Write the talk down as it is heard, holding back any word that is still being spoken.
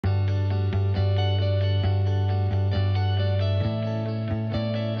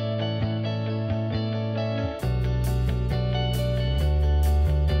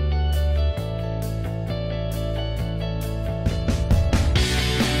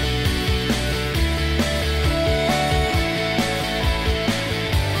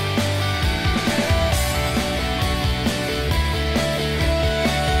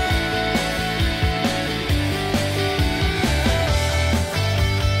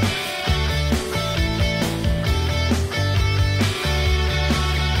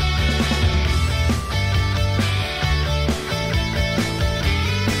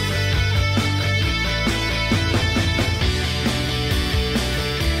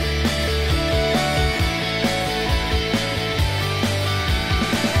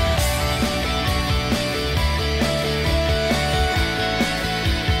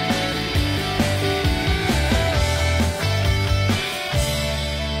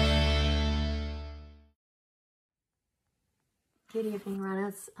Good evening,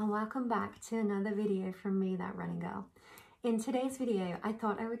 runners, and welcome back to another video from me, That Running Girl. In today's video, I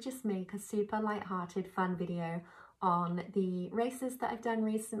thought I would just make a super light-hearted, fun video on the races that I've done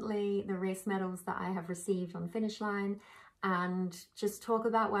recently, the race medals that I have received on Finish Line, and just talk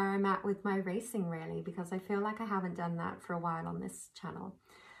about where I'm at with my racing, really, because I feel like I haven't done that for a while on this channel.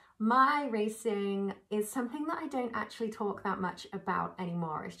 My racing is something that I don't actually talk that much about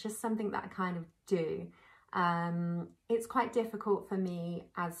anymore. It's just something that I kind of do. It's quite difficult for me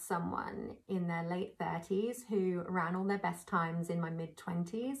as someone in their late 30s who ran all their best times in my mid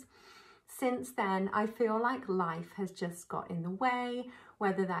 20s. Since then, I feel like life has just got in the way,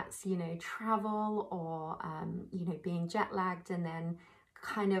 whether that's, travel or, being jet lagged and then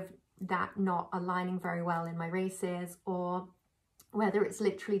kind of that not aligning very well in my races, or whether it's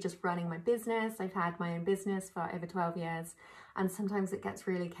literally just running my business. I've had my own business for over 12 years and sometimes it gets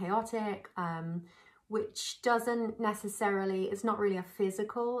really chaotic, which doesn't necessarily, it's not really a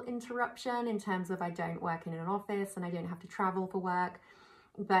physical interruption in terms of I don't work in an office and I don't have to travel for work,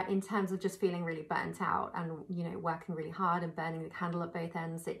 but in terms of just feeling really burnt out and, working really hard and burning the candle at both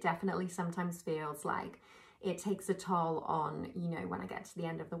ends, it definitely sometimes feels like it takes a toll on, when I get to the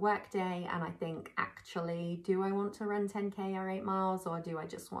end of the workday and I think, actually, do I want to run 10K or 8 miles, or do I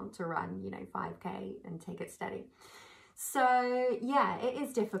just want to run, 5K and take it steady? So yeah, it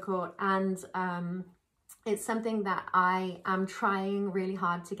is difficult, and it's something that I am trying really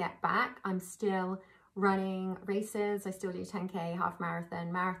hard to get back. I'm still running races. I still do 10K, half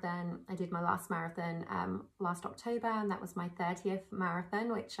marathon. I did my last marathon last October, and that was my 30th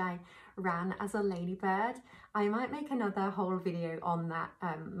marathon, which I ran as a ladybird. I might make another whole video on that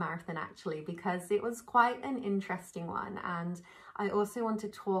marathon actually, because it was quite an interesting one. And I also want to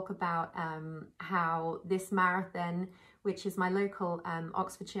talk about how this marathon, which is my local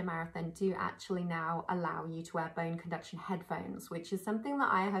Oxfordshire Marathon, do actually now allow you to wear bone conduction headphones, which is something that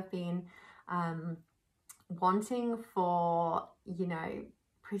I have been wanting for,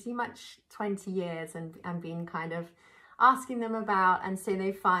 pretty much 20 years and been kind of asking them about, and so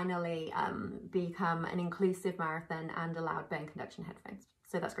they finally become an inclusive marathon and allowed bone conduction headphones.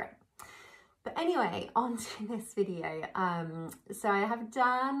 So that's great. But anyway, on to this video. So I have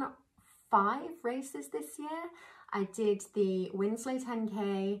done 5 races this year. I did the Winslow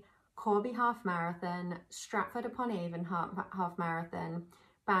 10K, Corby half marathon, Stratford upon Avon half marathon,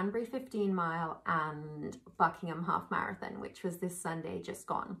 Banbury 15 mile, and Buckingham half marathon, which was this Sunday just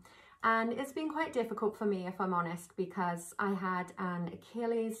gone. And it's been quite difficult for me, if I'm honest, because I had an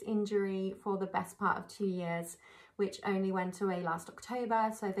Achilles injury for the best part of 2 years, which only went away last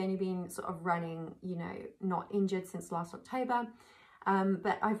October. So I've only been sort of running, not injured since last October.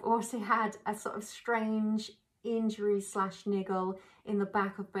 But I've also had a sort of strange injury / niggle in the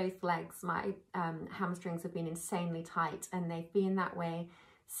back of both legs. My hamstrings have been insanely tight, and they've been that way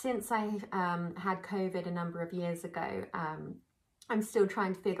since I had COVID a number of years ago. I'm still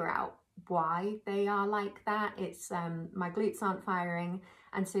trying to figure out why they are like that. It's my glutes aren't firing,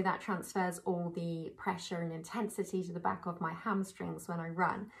 and so that transfers all the pressure and intensity to the back of my hamstrings when I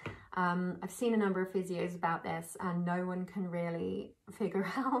run. I've seen a number of physios about this, and no one can really figure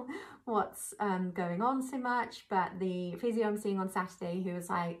out what's going on so much, but the physio I'm seeing on Saturday, who was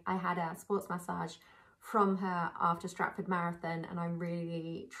I had a sports massage from her after Stratford Marathon, and I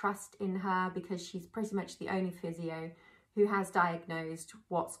really trust in her because she's pretty much the only physio who has diagnosed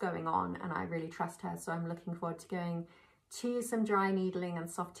what's going on, and I really trust her. So I'm looking forward to going to some dry needling and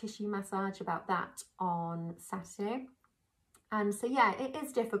soft tissue massage about that on Saturday. And so yeah, it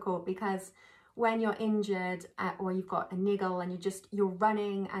is difficult because when you're injured or you've got a niggle and you're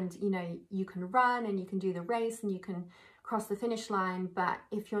running, and you can run and you can do the race and you can cross the finish line, but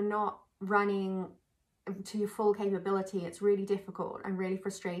if you're not running to your full capability, it's really difficult and really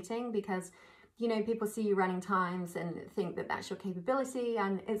frustrating because people see you running times and think that that's your capability,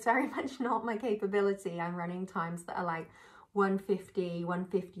 and it's very much not my capability. I'm running times that are like 150,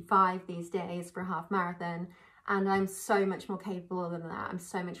 155 these days for a half marathon, and I'm so much more capable than that. I'm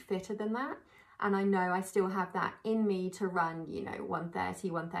so much fitter than that, and I know I still have that in me to run, 130,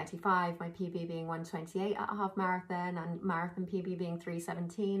 135, my PB being 128 at a half marathon and marathon PB being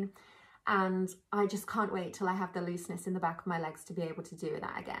 317. And I just can't wait till I have the looseness in the back of my legs to be able to do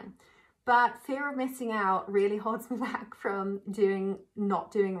that again. But fear of missing out really holds me back from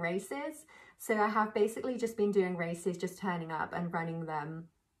not doing races. So I have basically just been doing races, just turning up and running them,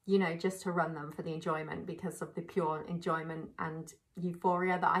 just to run them for the enjoyment, because of the pure enjoyment and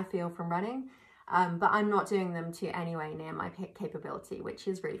euphoria that I feel from running. But I'm not doing them to anywhere near my capability, which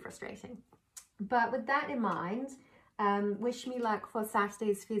is really frustrating. But with that in mind, wish me luck for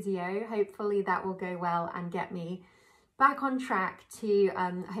Saturday's physio. Hopefully that will go well and get me back on track to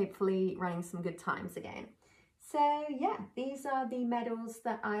hopefully running some good times again. So yeah, these are the medals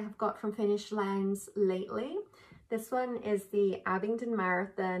that I have got from Finish Lines lately. This one is the Abingdon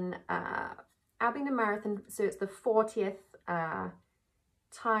Marathon. So it's the 40th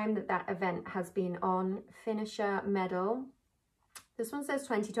time that event has been on. Finisher medal. This one says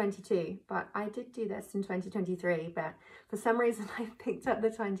 2022, but I did do this in 2023, but for some reason I picked up the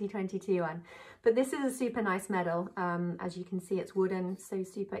 2022 one. But this is a super nice medal. As you can see, it's wooden, so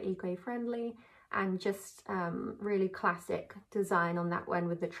super eco-friendly, and just really classic design on that one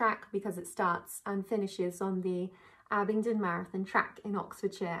with the track, because it starts and finishes on the Abingdon Marathon track in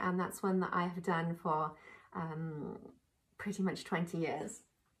Oxfordshire, and that's one that I have done for pretty much 20 years.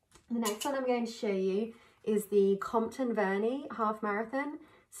 The next one I'm going to show you is the Compton Verney half marathon.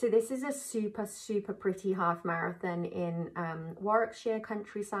 So this is a super pretty half marathon in Warwickshire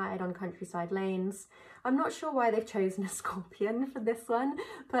countryside, on countryside lanes. I'm not sure why they've chosen a scorpion for this one,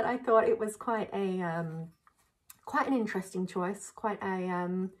 but I thought it was quite an interesting choice, quite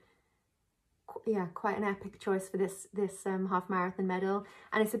an epic choice for this half marathon medal.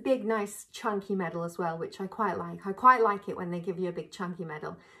 And it's a big, nice, chunky medal as well, which I quite like. I quite like it when they give you a big chunky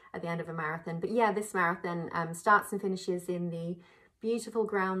medal at the end of a marathon. But yeah, this marathon starts and finishes in the beautiful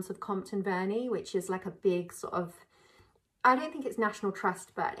grounds of Compton Verney, which is like a big sort of, I don't think it's National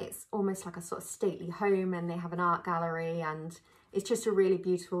Trust, but it's almost like a sort of stately home, and they have an art gallery, and it's just a really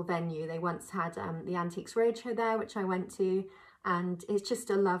beautiful venue. They once had the Antiques Roadshow there, which I went to, and it's just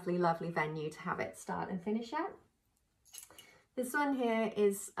a lovely venue to have it start and finish at. This one here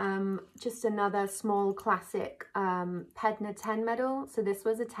is just another small classic Pedner 10 medal. So this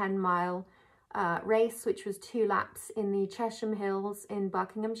was a 10-mile race, which was 2 laps in the Chesham Hills in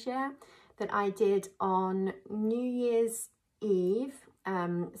Buckinghamshire that I did on New Year's Eve.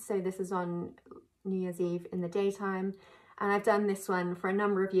 So this is on New Year's Eve in the daytime. And I've done this one for a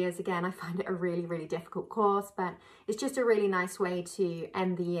number of years. Again, I find it a really difficult course, but it's just a really nice way to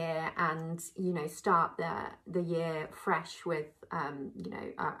end the year and, you know, start the year fresh with, you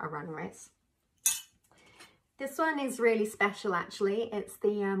know, a run race. This one is really special, actually. It's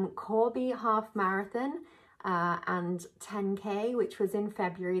the Corby Half Marathon and 10K, which was in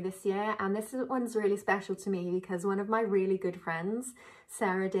February this year. And this one's really special to me because one of my really good friends,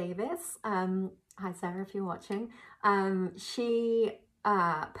 Sarah Davis, hi Sarah if you're watching, she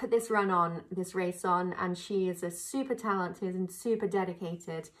put this race on, and she is a super talented and super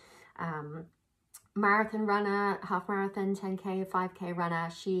dedicated marathon runner, half marathon, 10K, 5K runner.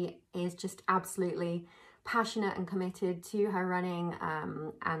 She is just absolutely passionate and committed to her running,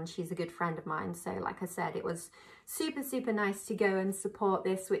 and she's a good friend of mine. So like I said, it was super nice to go and support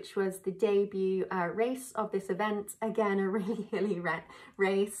this, which was the debut race of this event. Again, a really hilly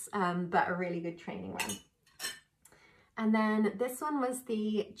race, but a really good training run. And then this one was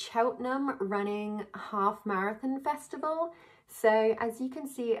the Cheltenham Running Half Marathon Festival. So as you can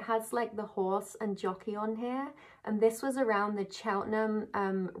see, it has like the horse and jockey on here, and this was around the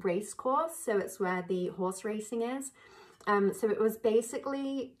Cheltenham race course. So it's where the horse racing is. So it was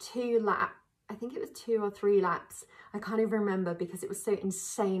basically 2 laps. I think it was 2 or 3 laps. I can't even remember because it was so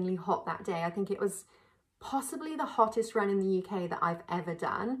insanely hot that day. I think it was possibly the hottest run in the UK that I've ever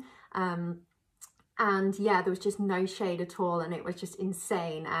done. And yeah, there was just no shade at all, and it was just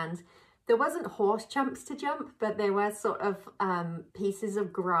insane. And there wasn't horse jumps to jump, but there were sort of pieces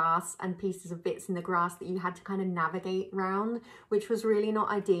of grass and pieces of bits in the grass that you had to kind of navigate round, which was really not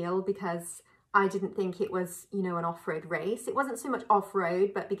ideal because I didn't think it was, you know, an off-road race. It wasn't so much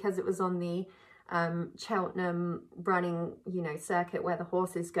off-road, but because it was on the Cheltenham running, you know, circuit where the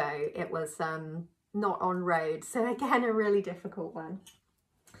horses go, it was not on road. So again, a really difficult one.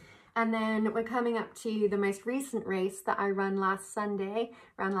 And then we're coming up to the most recent race that I ran last Sunday,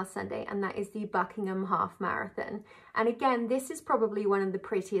 and that is the Buckingham Half Marathon. And again, this is probably one of the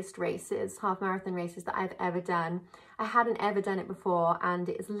prettiest races, half marathon races that I've ever done. I hadn't ever done it before, and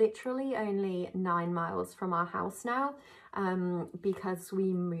it is literally only 9 miles from our house now, because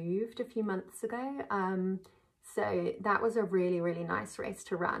we moved a few months ago. So that was a really nice race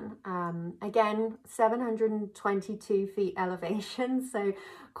to run. Again, 722 feet elevation, so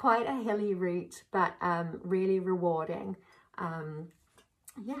quite a hilly route, but really rewarding.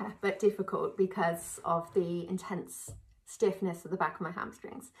 Yeah, but difficult because of the intense stiffness at the back of my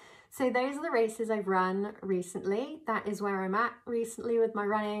hamstrings. So those are the races I've run recently. That is where I'm at recently with my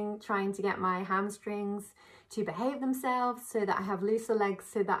running, trying to get my hamstrings to behave themselves so that I have looser legs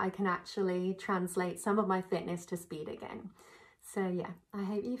so that I can actually translate some of my fitness to speed again. So yeah, I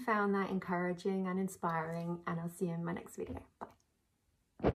hope you found that encouraging and inspiring, and I'll see you in my next video. Bye.